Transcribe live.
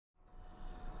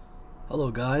Hello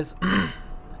guys,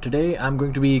 today I'm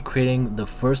going to be creating the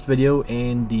first video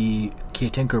in the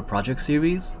Ktinker project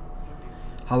series.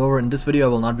 However, in this video I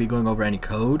will not be going over any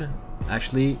code.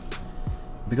 Actually,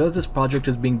 because this project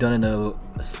is being done in a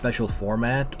special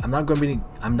format, I'm not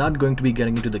going to be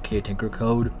getting into the Ktinker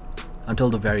code until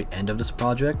the very end of this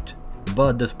project,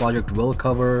 but this project will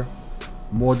cover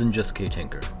more than just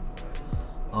Ktinker.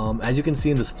 As you can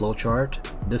see in this flowchart,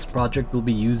 this project will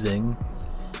be using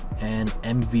an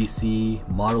MVC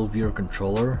model viewer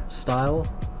controller style,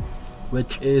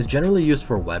 which is generally used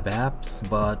for web apps,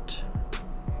 but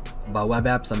by web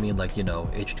apps I mean, like, you know,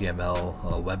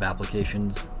 HTML web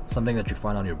applications, something that you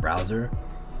find on your browser.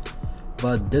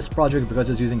 But this project,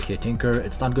 because it's using Ktinker,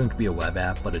 it's not going to be a web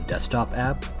app but a desktop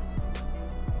app.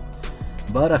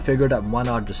 But I figured that why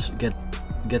not just get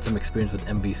some experience with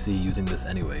MVC using this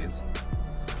anyways.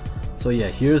 So yeah,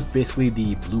 here's basically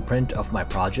the blueprint of my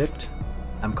project.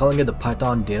 I'm calling it the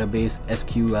Python database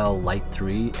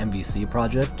SQLite3 MVC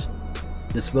project.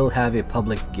 This will have a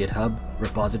public GitHub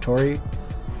repository.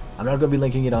 I'm not going to be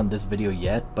linking it on this video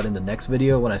yet, but in the next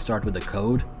video when I start with the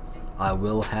code, I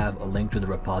will have a link to the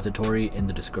repository in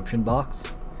the description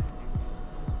box.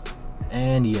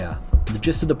 And yeah, the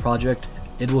gist of the project,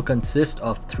 it will consist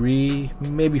of 3,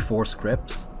 maybe 4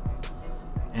 scripts,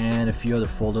 and a few other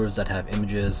folders that have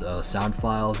images, sound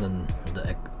files, and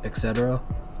the etc.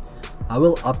 I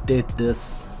will update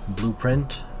this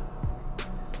blueprint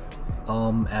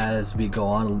as we go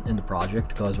on in the project,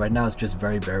 because right now it's just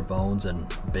very bare bones and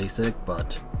basic,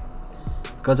 but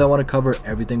because I want to cover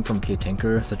everything from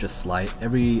Ktinker, such as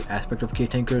every aspect of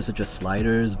Ktinker, such as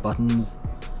sliders, buttons,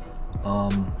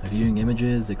 viewing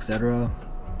images, etc.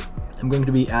 I'm going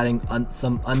to be adding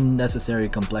some unnecessary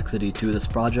complexity to this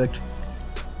project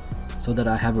so that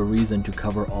I have a reason to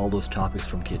cover all those topics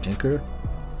from Ktinker.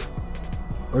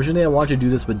 Originally I wanted to do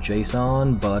this with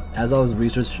JSON, but as I was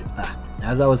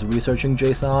researching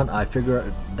JSON, I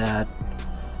figured that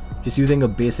just using a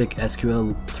basic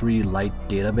SQL3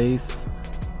 database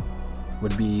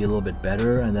would be a little bit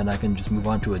better, and then I can just move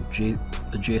on to a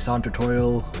JSON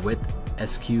tutorial with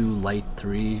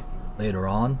SQLite3 later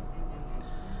on.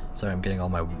 Sorry, I'm getting all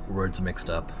my words mixed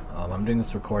up. I'm doing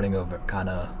this recording over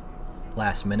kinda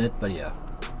last minute, but yeah.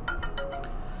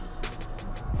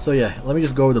 So yeah, let me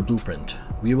just go over the blueprint.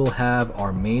 We will have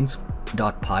our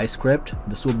main.py script.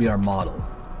 This will be our model.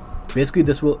 Basically,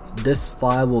 this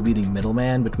file will be the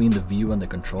middleman between the view and the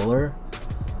controller.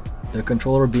 The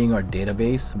controller being our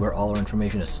database, where all our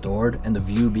information is stored, and the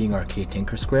view being our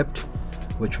Ktinker script,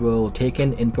 which will take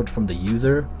in input from the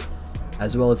user,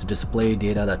 as well as display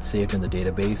data that's saved in the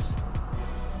database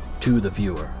to the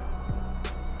viewer.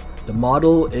 The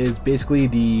model is basically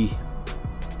the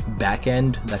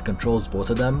backend that controls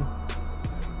both of them,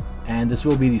 and this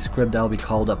will be the script that will be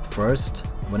called up first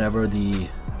whenever the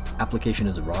application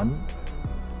is run.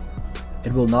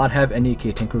 It will not have any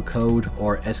Ktinker code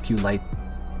or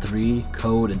SQLite3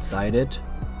 code inside it.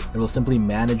 It will simply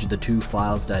manage the 2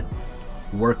 files that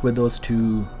work with those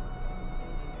 2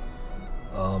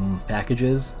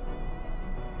 packages,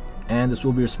 and this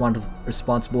will be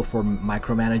responsible for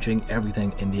micromanaging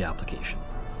everything in the application.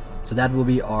 So that will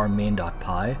be our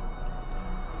main.py.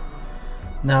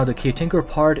 Now the Ktinker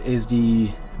part is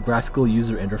the graphical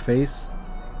user interface.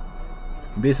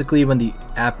 Basically, when the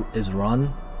app is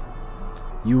run,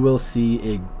 you will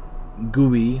see a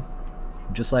GUI,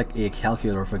 just like a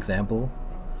calculator, for example.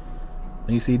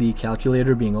 When you see the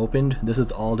calculator being opened, this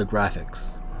is all the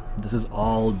graphics. This is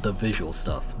all the visual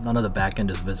stuff. None of the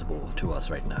backend is visible to us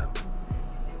right now.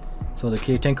 So the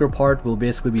Ktinker part will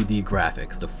basically be the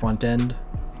graphics, the front end.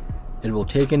 It will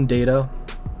take in data,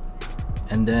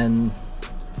 and then,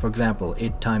 for example,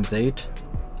 8 times 8,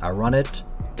 I run it,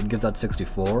 it gives out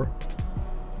 64.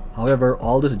 However,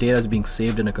 all this data is being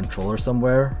saved in a controller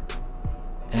somewhere,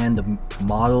 and the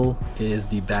model is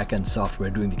the backend software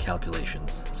doing the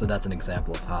calculations. So that's an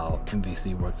example of how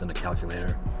MVC works in a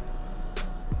calculator.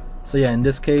 So yeah, in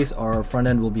this case, our front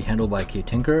end will be handled by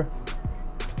Ktinker.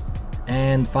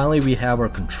 And finally, we have our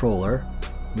controller,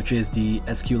 which is the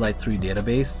SQLite3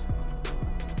 database.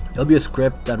 It'll be a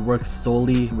script that works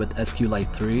solely with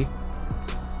SQLite3.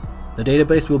 The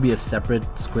database will be a separate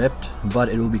script, but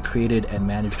it will be created and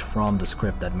managed from the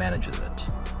script that manages it.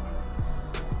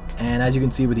 And as you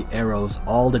can see with the arrows,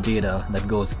 all the data that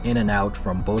goes in and out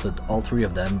from all 3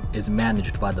 of them is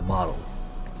managed by the model.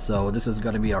 So this is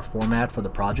going to be our format for the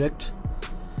project.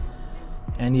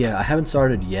 And yeah, I haven't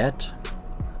started yet,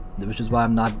 which is why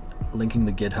I'm not linking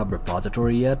the GitHub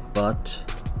repository yet, but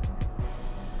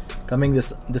coming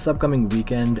this upcoming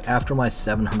weekend, after my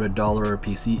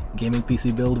 $700 gaming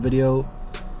PC build video,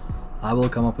 I will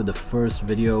come up with the first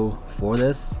video for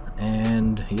this,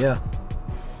 and yeah,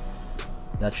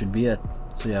 that should be it.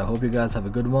 So yeah, I hope you guys have a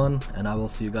good one, and I will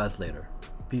see you guys later.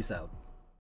 Peace out.